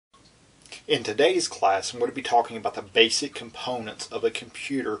In today's class, I'm going to be talking about the basic components of a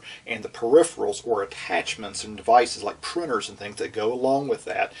computer and the peripherals or attachments and devices like printers and things that go along with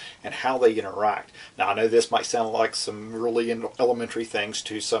that and how they interact. Now, I know this might sound like some really elementary things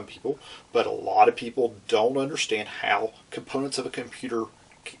to some people, but a lot of people don't understand how components of a computer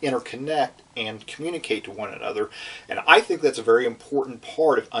interconnect and communicate to one another, and I think that's a very important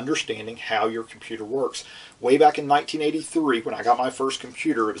part of understanding how your computer works. Way back in 1983, when I got my first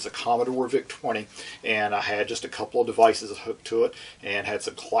computer, it was a Commodore VIC-20, and I had just a couple of devices hooked to it and had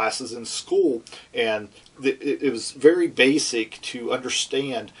some classes in school, and it was very basic to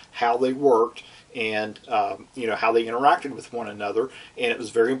understand how they worked and how they interacted with one another, and it was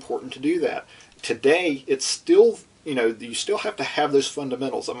very important to do that. Today, it's still you still have to have those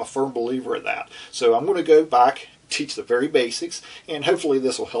fundamentals. I'm a firm believer of that. So I'm going to go back, teach the very basics, and hopefully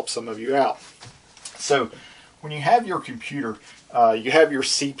this will help some of you out. So when you have your computer, you have your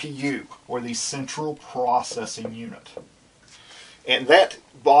CPU, or the Central Processing Unit. And that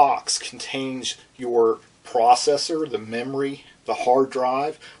box contains your processor, the memory, the hard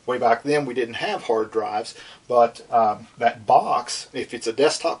drive. Way back then we didn't have hard drives, but that box, if it's a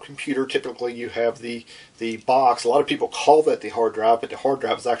desktop computer, typically you have the box. A lot of people call that the hard drive, but the hard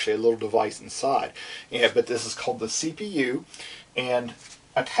drive is actually a little device inside. But this is called the CPU, and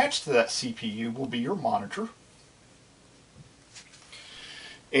attached to that CPU will be your monitor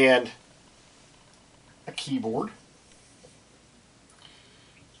and a keyboard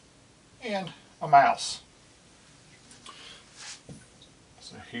and a mouse.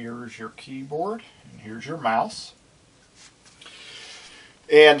 So here's your keyboard and here's your mouse.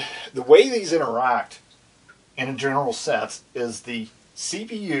 And the way these interact in a general sense is the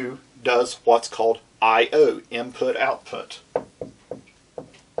CPU does what's called I/O, input output.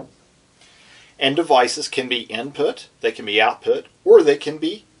 And devices can be input, they can be output, or they can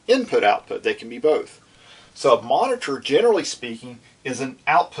be input output. They can be both. So a monitor, generally speaking, is an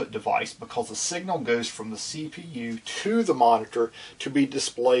output device because the signal goes from the CPU to the monitor to be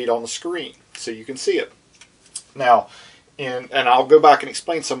displayed on the screen so you can see it. Now, and I'll go back and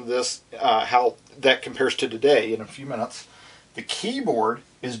explain some of this, how that compares to today in a few minutes. The keyboard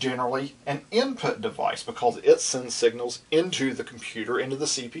is generally an input device because it sends signals into the computer, into the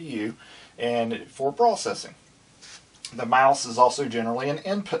CPU, and for processing. The mouse is also generally an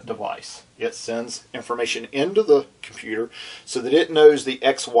input device. It sends information into the computer so that it knows the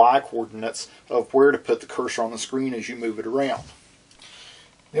XY coordinates of where to put the cursor on the screen as you move it around.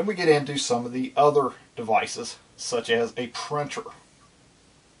 Then we get into some of the other devices, such as a printer.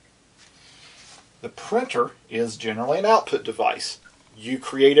 The printer is generally an output device. You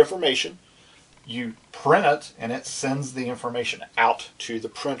create information, you print it, and it sends the information out to the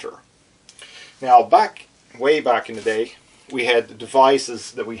printer. Now, way back in the day, we had the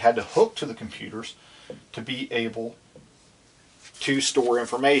devices that we had to hook to the computers to be able to store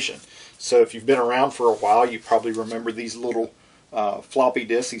information. So if you've been around for a while, you probably remember these little floppy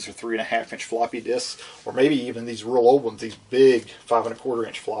disks. These are 3.5-inch floppy disks, or maybe even these real old ones, these big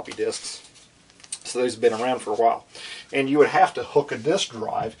 5.25-inch floppy disks. So those have been around for a while. And you would have to hook a disk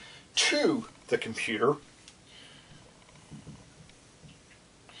drive to the computer,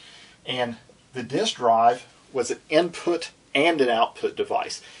 and the disk drive was an input and an output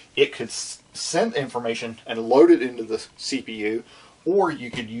device. It could send information and load it into the CPU, or you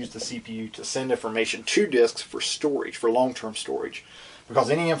could use the CPU to send information to disks for storage, for long-term storage. Because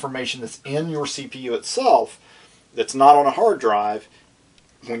any information that's in your CPU itself that's not on a hard drive,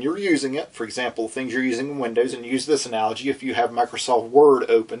 when you're using it, for example, things you're using in Windows, and use this analogy, if you have Microsoft Word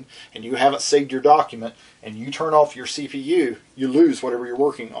open and you haven't saved your document and you turn off your CPU, you lose whatever you're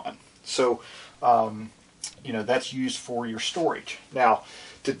working on. So, that's used for your storage. Now,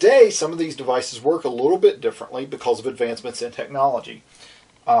 today, some of these devices work a little bit differently because of advancements in technology.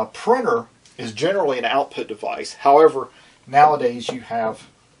 Printer is generally an output device. However, nowadays you have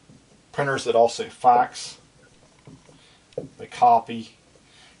printers that also fax, they copy,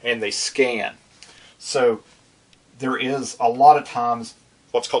 and they scan. So there is a lot of times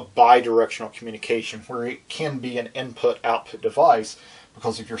what's called bidirectional communication, where it can be an input-output device,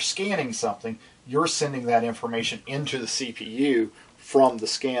 because if you're scanning something, you're sending that information into the CPU from the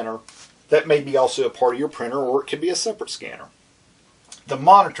scanner. That may be also a part of your printer, or it could be a separate scanner. The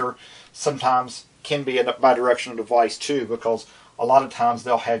monitor sometimes can be a bidirectional device too, because a lot of times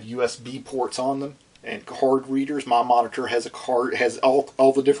they'll have USB ports on them and card readers. My monitor has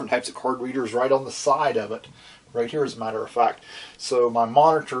all the different types of card readers right on the side of it, right here as a matter of fact. So my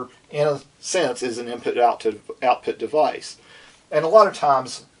monitor, in a sense, is an input-output device. And a lot of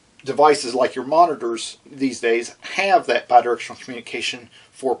times devices like your monitors these days have that bidirectional communication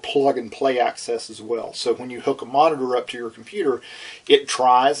for plug and play access as well. So when you hook a monitor up to your computer, it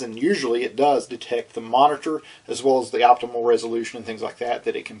tries, and usually it does, detect the monitor as well as the optimal resolution and things like that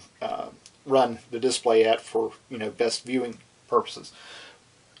that it can run the display at for best viewing purposes.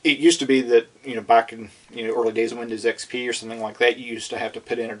 It used to be that back in early days of Windows XP or something like that, you used to have to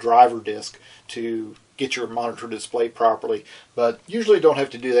put in a driver disk to get your monitor to display properly, but usually don't have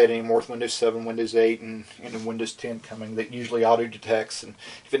to do that anymore with Windows 7, Windows 8, and Windows 10 coming. That usually auto detects, and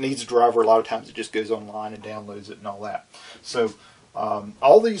if it needs a driver, a lot of times it just goes online and downloads it and all that. So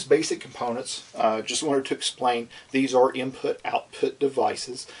all these basic components, just wanted to explain, these are input-output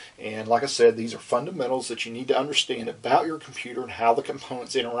devices, and like I said, these are fundamentals that you need to understand about your computer and how the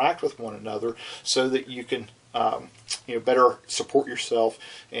components interact with one another so that you can better support yourself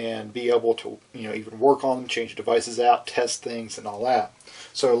and be able to even work on them, change devices out, test things, and all that.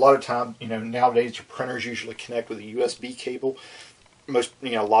 So a lot of time, nowadays your printers usually connect with a USB cable.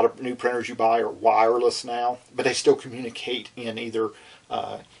 A lot of new printers you buy are wireless now, but they still communicate in either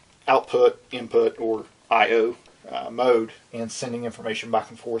output, input, or I/O mode, and sending information back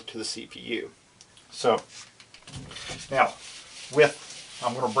and forth to the CPU. So now,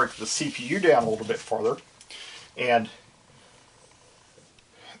 I'm going to break the CPU down a little bit farther, and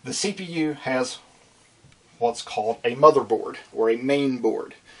the CPU has what's called a motherboard or a main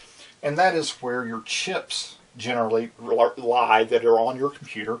board, and that is where your chips generally lie that are on your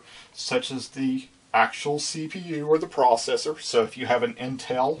computer, such as the actual CPU or the processor. So if you have an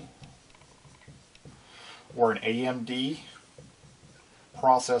Intel or an AMD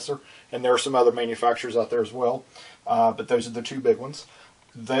processor, and there are some other manufacturers out there as well, but those are the two big ones,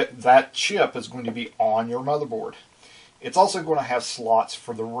 that chip is going to be on your motherboard. It's also going to have slots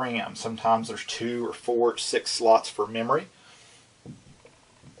for the RAM. Sometimes there's 2 or 4 or 6 slots for memory.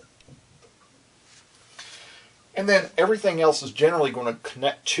 And then everything else is generally going to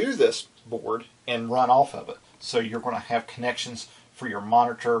connect to this board and run off of it. So you're going to have connections for your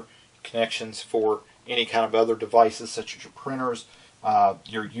monitor, connections for any kind of other devices such as your printers,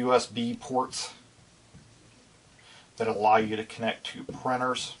 your USB ports that allow you to connect to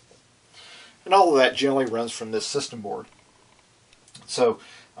printers. And all of that generally runs from this system board. So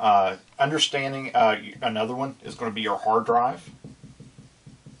understanding another one is going to be your hard drive,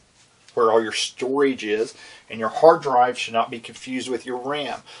 where all your storage is, and your hard drive should not be confused with your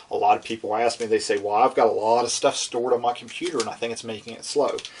RAM. A lot of people ask me, they say, well, I've got a lot of stuff stored on my computer and I think it's making it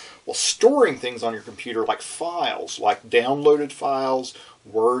slow. Well, storing things on your computer like files, like downloaded files,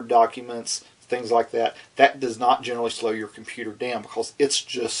 Word documents, things like that, that does not generally slow your computer down because it's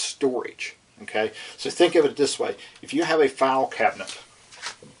just storage. Okay? So think of it this way. If you have a file cabinet,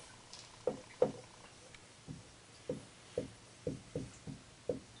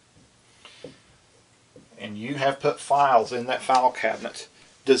 and you have put files in that file cabinet,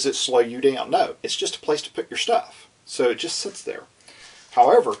 does it slow you down? No, it's just a place to put your stuff. So it just sits there.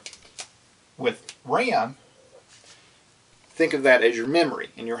 However, with RAM, think of that as your memory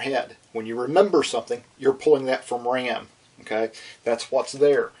in your head. When you remember something, you're pulling that from RAM. Okay, that's what's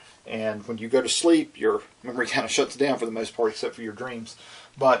there. And when you go to sleep, your memory kind of shuts down for the most part, except for your dreams.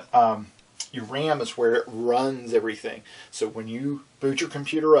 But your RAM is where it runs everything. So when you boot your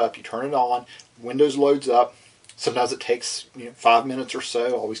computer up, you turn it on, Windows loads up. Sometimes it takes 5 minutes or so.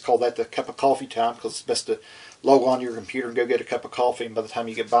 I always call that the cup of coffee time because it's best to log on to your computer and go get a cup of coffee, and by the time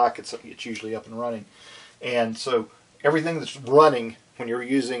you get back, it's usually up and running. And so everything that's running when you're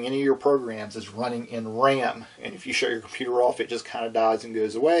using any of your programs is running in RAM. And if you shut your computer off, it just kind of dies and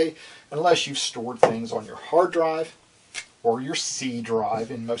goes away, unless you've stored things on your hard drive or your C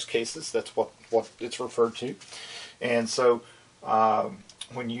drive in most cases. That's what it's referred to. And so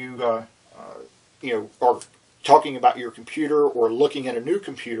when you are talking about your computer or looking at a new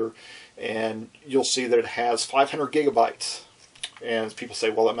computer, and you'll see that it has 500 gigabytes. And people say,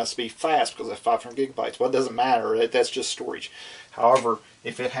 well, it must be fast because it's 500 gigabytes. Well, it doesn't matter. That's just storage. However,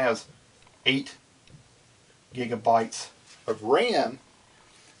 if it has 8 gigabytes of RAM,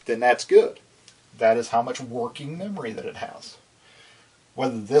 then that's good. That is how much working memory that it has.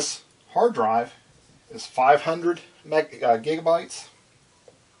 Whether this hard drive is 500 gigabytes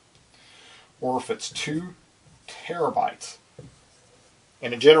or if it's 2 terabytes.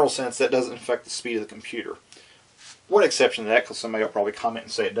 In a general sense, that doesn't affect the speed of the computer. One exception to that, because somebody will probably comment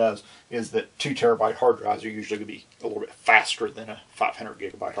and say it does, is that 2 terabyte hard drives are usually going to be a little bit faster than a 500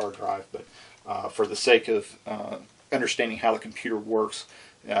 gigabyte hard drive. But for the sake of understanding how the computer works,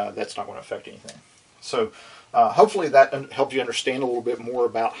 that's not going to affect anything. So hopefully that helped you understand a little bit more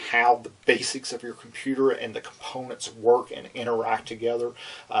about how the basics of your computer and the components work and interact together.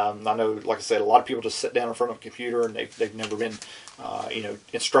 I know, like I said, a lot of people just sit down in front of a computer and they've never been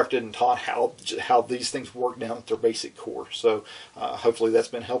instructed and taught how these things work down at their basic core. So hopefully that's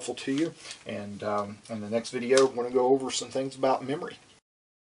been helpful to you. And in the next video, we're going to go over some things about memory.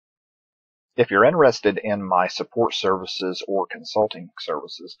 If you're interested in my support services or consulting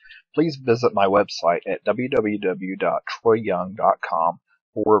services, please visit my website at www.troyyoung.com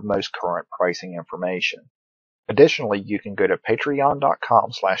for most current pricing information. Additionally, you can go to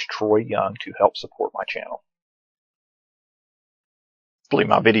patreon.com/troyyoung to help support my channel. Hopefully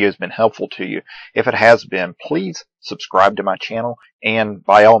my video has been helpful to you. If it has been, please subscribe to my channel, and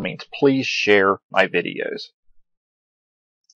by all means, please share my videos.